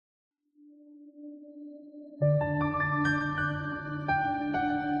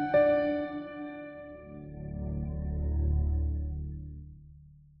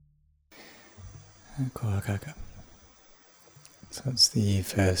Kohakaka. So it's the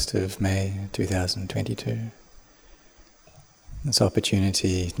 1st of May 2022. This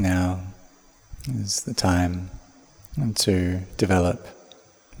opportunity now is the time to develop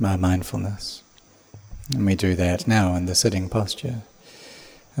my mindfulness. And we do that now in the sitting posture.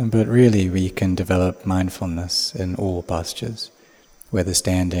 But really we can develop mindfulness in all postures, whether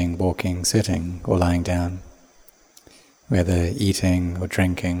standing, walking, sitting, or lying down, whether eating or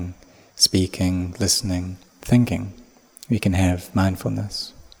drinking, speaking, listening, thinking. We can have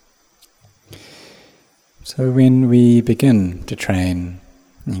mindfulness. So when we begin to train,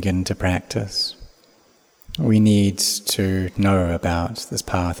 begin to practice, we need to know about this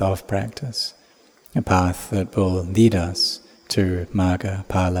path of practice, a path that will lead us to Magga,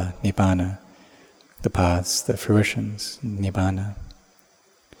 Phala, Nibbana, the paths, the fruitions, Nibbana.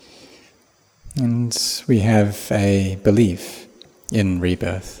 And we have a belief in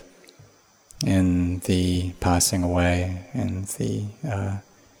rebirth, in the passing away, and the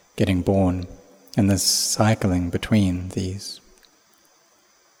getting born, and this cycling between these.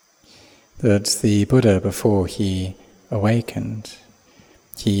 That the Buddha, before he awakened,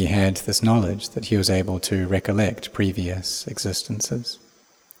 he had this knowledge that he was able to recollect previous existences.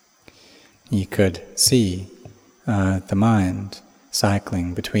 He could see the mind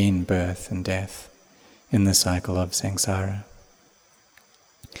cycling between birth and death in the cycle of samsara.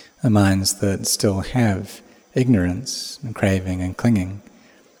 The minds that still have ignorance and craving and clinging,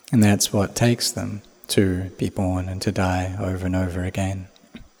 and that's what takes them to be born and to die over and over again.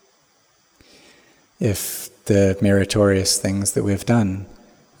 If the meritorious things that we've done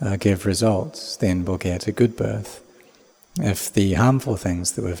give results, then we'll get a good birth. If the harmful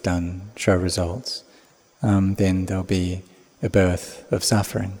things that we've done show results, then there'll be a birth of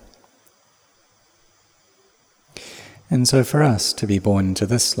suffering. And so for us to be born into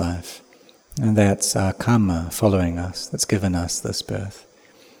this life, and that's our karma following us, that's given us this birth,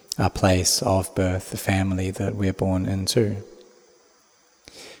 our place of birth, the family that we're born into.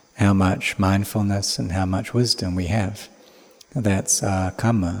 How much mindfulness and how much wisdom we have, that's our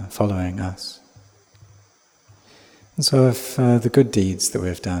karma following us. And so if the good deeds that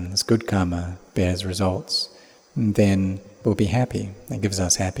we've done, this good karma, bears results, then we'll be happy. It gives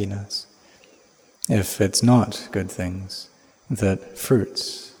us happiness. If it's not good things that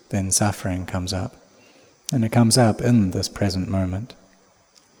fruits, then suffering comes up. And it comes up in this present moment.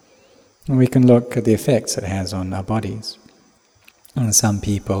 And we can look at the effects it has on our bodies. And some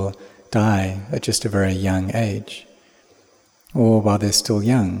people die at just a very young age. Or while they're still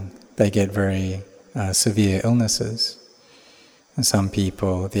young, they get very severe illnesses. And some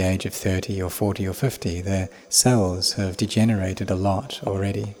people, at the age of 30 or 40 or 50, their cells have degenerated a lot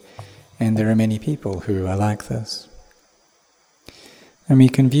already. And there are many people who are like this. And we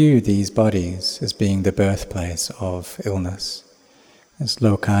can view these bodies as being the birthplace of illness. It's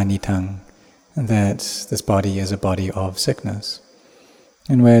lokanitang, that this body is a body of sickness.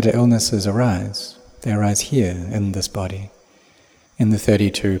 And where do illnesses arise? They arise here in this body. In the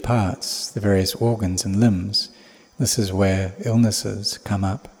 32 parts, the various organs and limbs, this is where illnesses come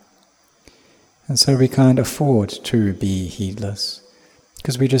up. And so we can't afford to be heedless,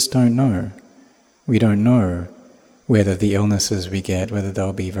 because we just don't know. We don't know whether the illnesses we get, whether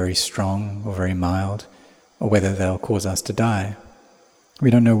they'll be very strong or very mild, or whether they'll cause us to die. We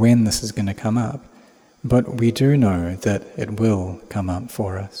don't know when this is going to come up, but we do know that it will come up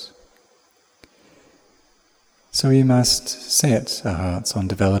for us. So we must set our hearts on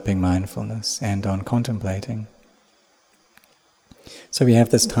developing mindfulness and on contemplating. So we have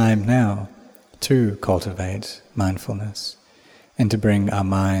this time now to cultivate mindfulness and to bring our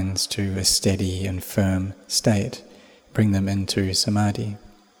minds to a steady and firm state, bring them into samadhi.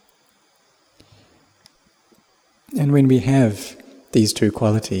 And when we have these two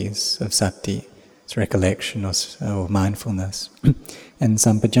qualities of sati, it's recollection or mindfulness, and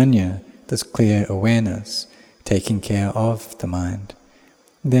sampajanya, this clear awareness, taking care of the mind,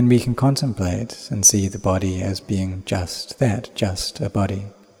 then we can contemplate and see the body as being just that, just a body.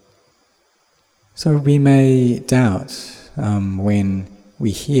 So we may doubt when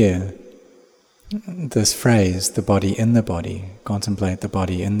we hear this phrase, the body in the body, contemplate the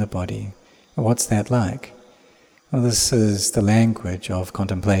body in the body. What's that like? Well, this is the language of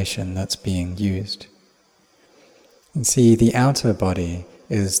contemplation that's being used. And see, the outer body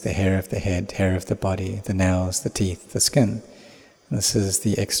is the hair of the head, hair of the body, the nails, the teeth, the skin. This is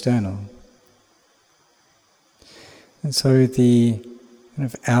the external. And so the kind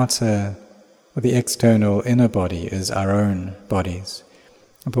of outer, or the external inner body is our own bodies.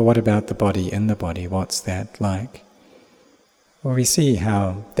 But what about the body in the body? What's that like? Well, we see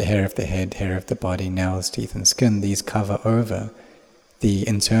how the hair of the head, hair of the body, nails, teeth and skin, these cover over the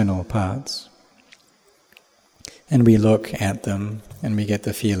internal parts. And we look at them and we get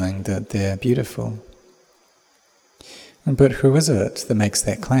the feeling that they're beautiful. But who is it that makes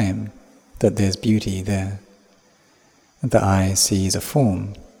that claim, that there's beauty there? The eye sees a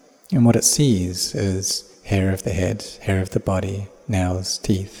form, and what it sees is hair of the head, hair of the body, nails,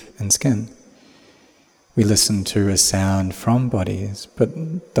 teeth and skin. We listen to a sound from bodies,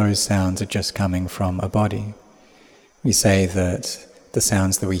 but those sounds are just coming from a body. We say that the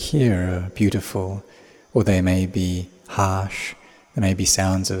sounds that we hear are beautiful, or they may be harsh, there may be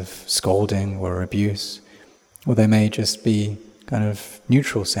sounds of scolding or abuse, or they may just be kind of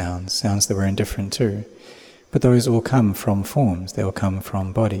neutral sounds, sounds that we're indifferent to. But those all come from forms, they all come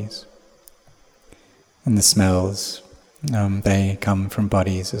from bodies. And the smells, they come from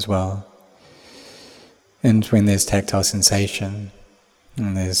bodies as well. And when there's tactile sensation,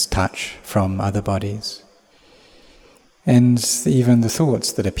 and there's touch from other bodies, and even the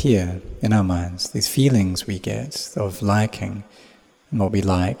thoughts that appear in our minds, these feelings we get of liking, and what we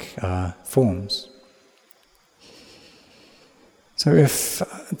like are forms. So if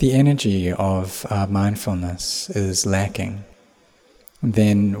the energy of our mindfulness is lacking,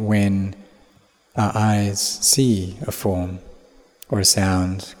 then when our eyes see a form, or a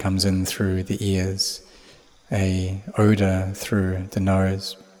sound comes in through the ears, a odour through the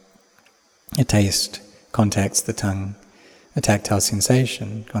nose, a taste contacts the tongue, a tactile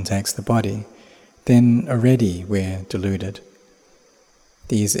sensation contacts the body, then already we're deluded.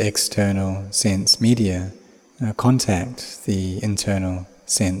 These external sense media contact the internal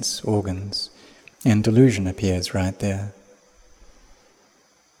sense organs, and delusion appears right there.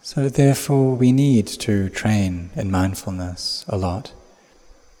 So therefore we need to train in mindfulness a lot,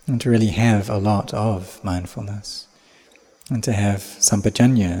 and to really have a lot of mindfulness, and to have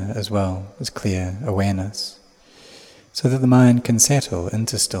sampajanya as well as clear awareness, so that the mind can settle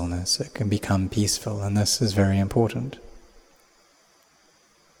into stillness, it can become peaceful, and this is very important.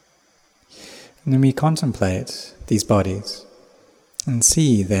 And then we contemplate these bodies and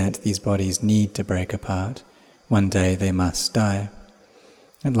see that these bodies need to break apart. One day they must die.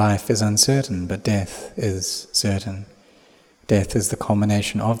 And life is uncertain, but death is certain. Death is the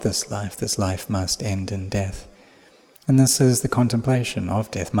culmination of this life. This life must end in death. And this is the contemplation of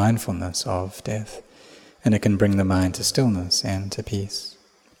death, mindfulness of death. And it can bring the mind to stillness and to peace.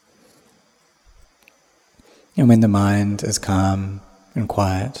 And when the mind is calm and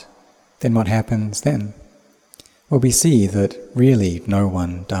quiet, then what happens then? Well, we see that really no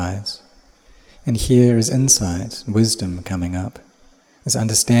one dies. And here is insight, wisdom coming up, as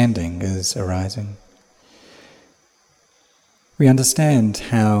understanding is arising. We understand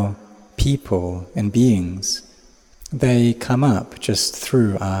how people and beings, they come up just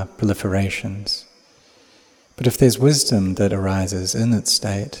through our proliferations. But if there's wisdom that arises in its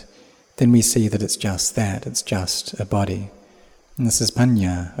state, then we see that it's just that, it's just a body. And this is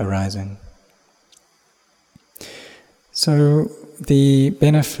panya arising. So the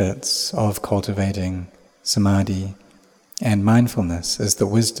benefits of cultivating samadhi and mindfulness is that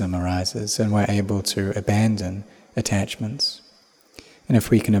wisdom arises and we're able to abandon attachments. And if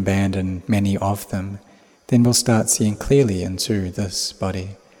we can abandon many of them, then we'll start seeing clearly into this body.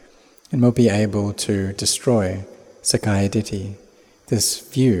 And we'll be able to destroy Sakkaya Ditthi, this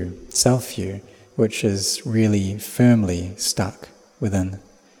view, self-view, which is really firmly stuck within.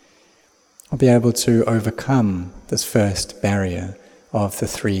 We'll be able to overcome this first barrier of the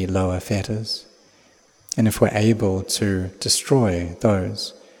 3 lower fetters. And if we're able to destroy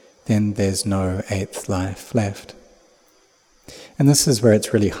those, then there's no 8th life left. And this is where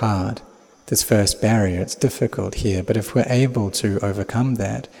it's really hard. This first barrier, it's difficult here, but if we're able to overcome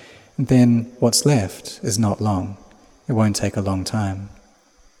that, then what's left is not long. It won't take a long time.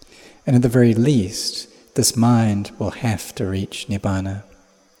 And at the very least, this mind will have to reach Nibbana.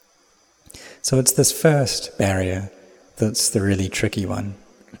 So it's this first barrier that's the really tricky one.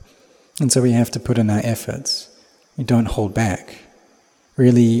 And so we have to put in our efforts. We don't hold back.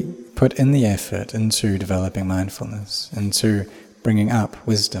 Really put in the effort into developing mindfulness, into bringing up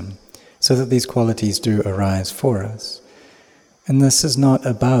wisdom, so that these qualities do arise for us. And this is not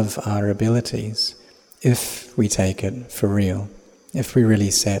above our abilities, if we take it for real, if we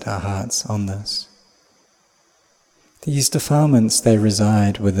really set our hearts on this. These defilements, they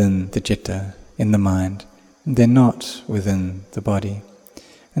reside within the citta, in the mind. They're not within the body.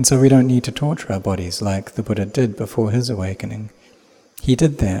 And so we don't need to torture our bodies like the Buddha did before his awakening. He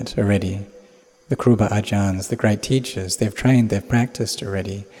did that already. The Kruba Ajahns, the great teachers, they've trained, they've practiced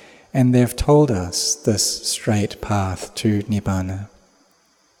already. and they've told us this straight path to Nibbana.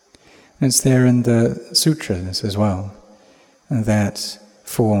 And it's there in the sutras as well, that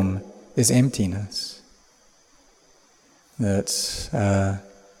form is emptiness, that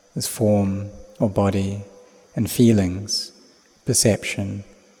this form or body and feelings, perception,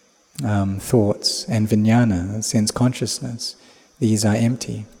 thoughts and vijnana, sense consciousness, these are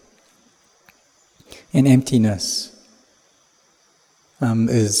empty. And emptiness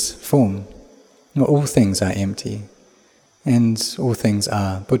is form. All things are empty, and all things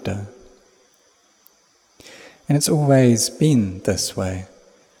are Buddha. And it's always been this way.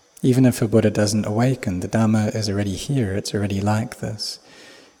 Even if a Buddha doesn't awaken, the Dhamma is already here, it's already like this.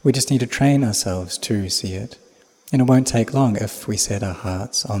 We just need to train ourselves to see it. And it won't take long if we set our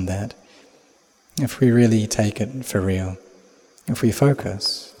hearts on that. If we really take it for real. If we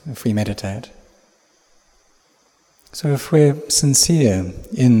focus, if we meditate. So if we're sincere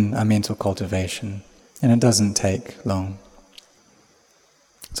in our mental cultivation, and it doesn't take long.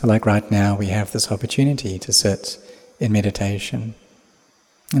 So like right now, we have this opportunity to sit in meditation.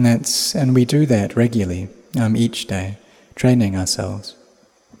 And we do that regularly, each day, training ourselves.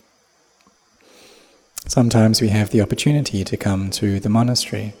 Sometimes we have the opportunity to come to the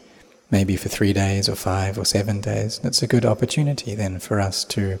monastery, maybe for 3 days or 5 or 7 days. It's a good opportunity then for us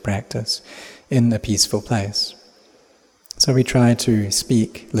to practice in a peaceful place. So we try to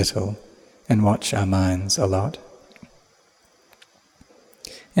speak little and watch our minds a lot.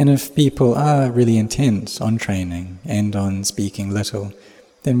 And if people are really intent on training and on speaking little,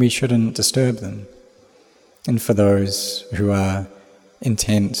 then we shouldn't disturb them. And for those who are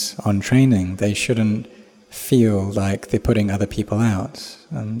intent on training, they shouldn't feel like they're putting other people out.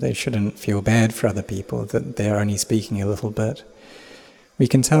 They shouldn't feel bad for other people that they're only speaking a little bit. We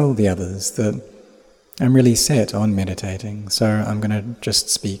can tell the others that I'm really set on meditating, so I'm going to just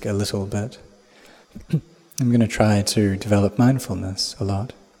speak a little bit. I'm going to try to develop mindfulness a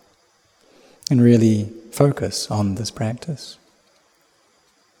lot and really focus on this practice.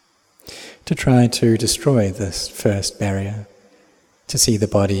 To try to destroy this first barrier, to see the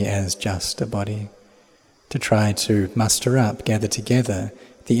body as just a body, to try to muster up, gather together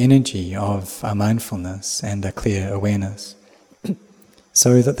the energy of our mindfulness and a clear awareness,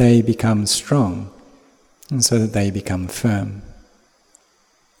 so that they become strong and so that they become firm.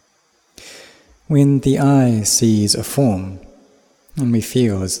 When the eye sees a form, and we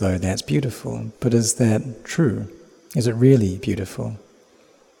feel as though that's beautiful, but is that true? Is it really beautiful?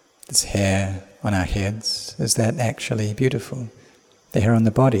 This hair on our heads, is that actually beautiful? The hair on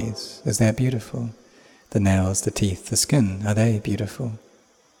the bodies, is that beautiful? The nails, the teeth, the skin, are they beautiful?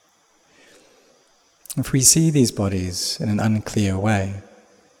 If we see these bodies in an unclear way,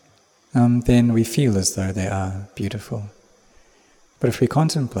 then we feel as though they are beautiful. But if we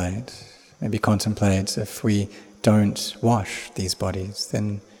contemplate, maybe contemplate if we don't wash these bodies,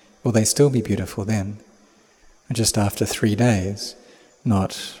 then will they still be beautiful then? Just after 3 days,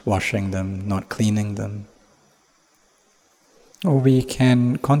 not washing them, not cleaning them. Or we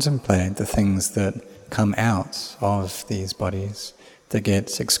can contemplate the things that come out of these bodies, that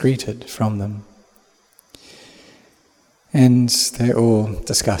get excreted from them. And they're all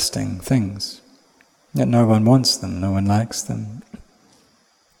disgusting things. Yet no one wants them, no one likes them.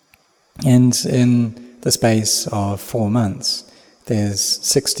 And in the space of 4 months, there's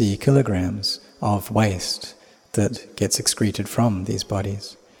 60 kilograms of waste that gets excreted from these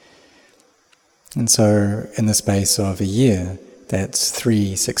bodies. And so in the space of a year, that's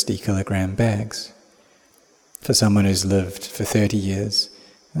 3 60-kilogram bags. For someone who's lived for 30 years,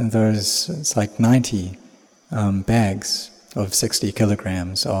 and it's like 90 bags of 60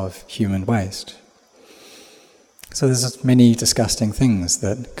 kilograms of human waste. So there's many disgusting things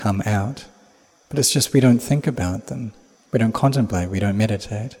that come out, but it's just we don't think about them. We don't contemplate, we don't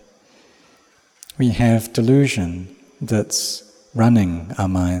meditate. We have delusion that's running our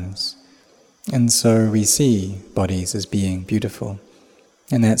minds, and so we see bodies as being beautiful,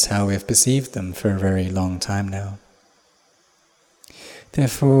 and that's how we've perceived them for a very long time now.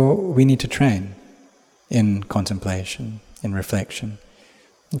 Therefore, we need to train in contemplation, in reflection,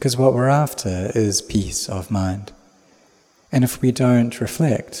 because what we're after is peace of mind. And if we don't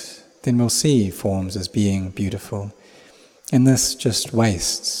reflect, then we'll see forms as being beautiful, and this just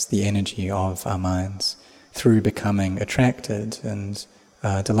wastes the energy of our minds through becoming attracted and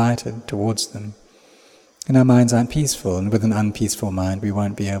delighted towards them. And our minds aren't peaceful, and with an unpeaceful mind we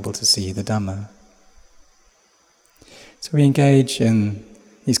won't be able to see the Dhamma. So we engage in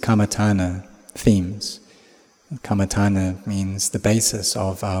these kammatthana themes. Kammatthana means the basis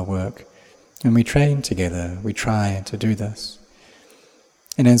of our work, and we train together, we try to do this.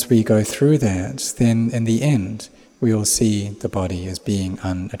 And as we go through that, then in the end, we will see the body as being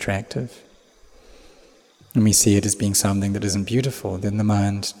unattractive. When we see it as being something that isn't beautiful, then the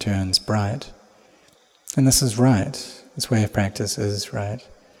mind turns bright. And this is right. This way of practice is right.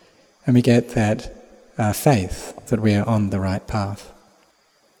 And we get that faith that we are on the right path.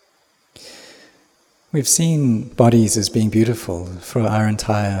 We've seen bodies as being beautiful for our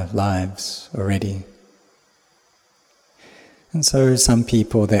entire lives already. And so some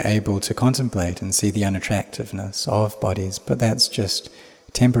people, they're able to contemplate and see the unattractiveness of bodies, but that's just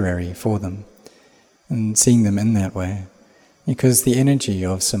temporary for them. And seeing them in that way, because the energy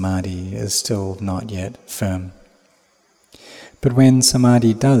of samadhi is still not yet firm. But when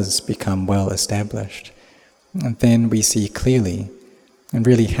samadhi does become well established, then we see clearly and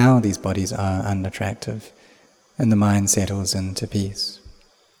really how these bodies are unattractive, and the mind settles into peace.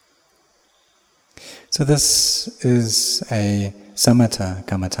 So this is a samatha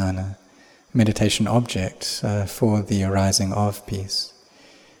kammatthana, meditation object for the arising of peace.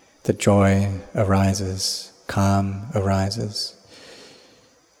 That joy arises, calm arises.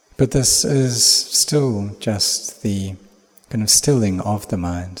 But this is still just the kind of stilling of the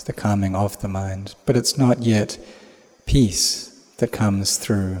mind, the calming of the mind, but it's not yet peace that comes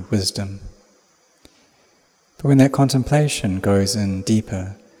through wisdom. But when that contemplation goes in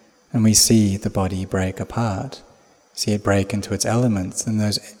deeper, and we see the body break apart, see it break into its elements, and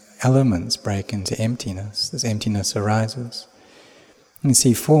those elements break into emptiness, this emptiness arises. And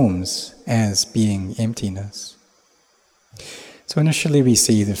see forms as being emptiness. So initially we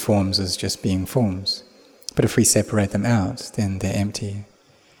see the forms as just being forms, but if we separate them out, then they're empty.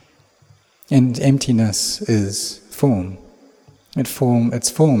 And emptiness is form. It's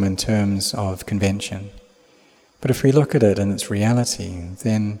form in terms of convention. But if we look at it in its reality,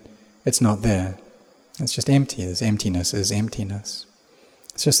 then it's not there. It's just empty. As emptiness is emptiness.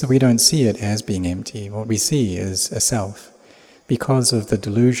 It's just that we don't see it as being empty. What we see is a self, because of the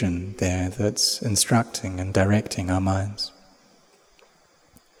delusion there that's instructing and directing our minds.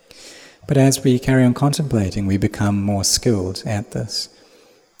 But as we carry on contemplating, we become more skilled at this,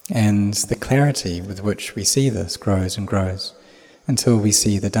 and the clarity with which we see this grows and grows until we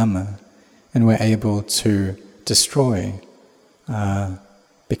see the Dhamma, and we're able to destroy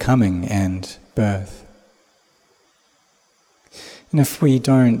becoming and birth. And if we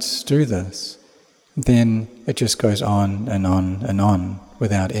don't do this, then it just goes on and on and on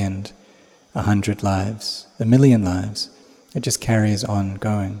without end. 100 lives, 1,000,000 lives, it just carries on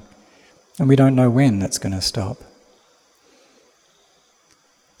going. And we don't know when that's going to stop.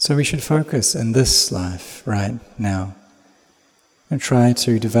 So we should focus in this life right now and try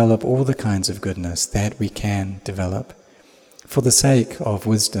to develop all the kinds of goodness that we can develop for the sake of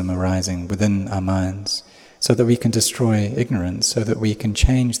wisdom arising within our minds, so that we can destroy ignorance, so that we can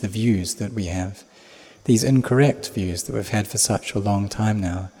change the views that we have, these incorrect views that we've had for such a long time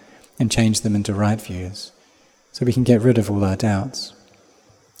now, and change them into right views, so we can get rid of all our doubts.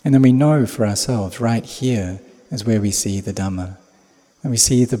 And then we know for ourselves, right here is where we see the Dhamma, and we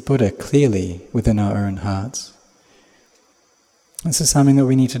see the Buddha clearly within our own hearts. This is something that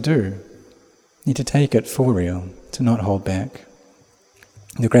we need to do. We need to take it for real, to not hold back.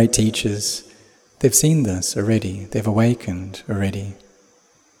 The great teachers, they've seen this already, they've awakened already.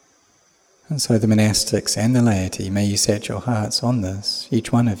 And so the monastics and the laity, may you set your hearts on this,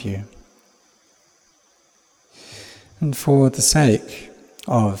 each one of you. And for the sake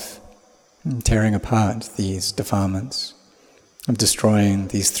of tearing apart these defilements, of destroying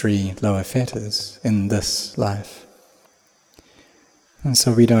these 3 lower fetters in this life. And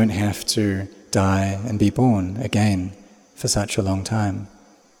so we don't have to die and be born again for such a long time,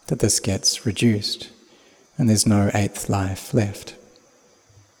 that this gets reduced and there's no 8th life left.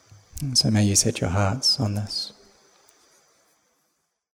 And so may you set your hearts on this.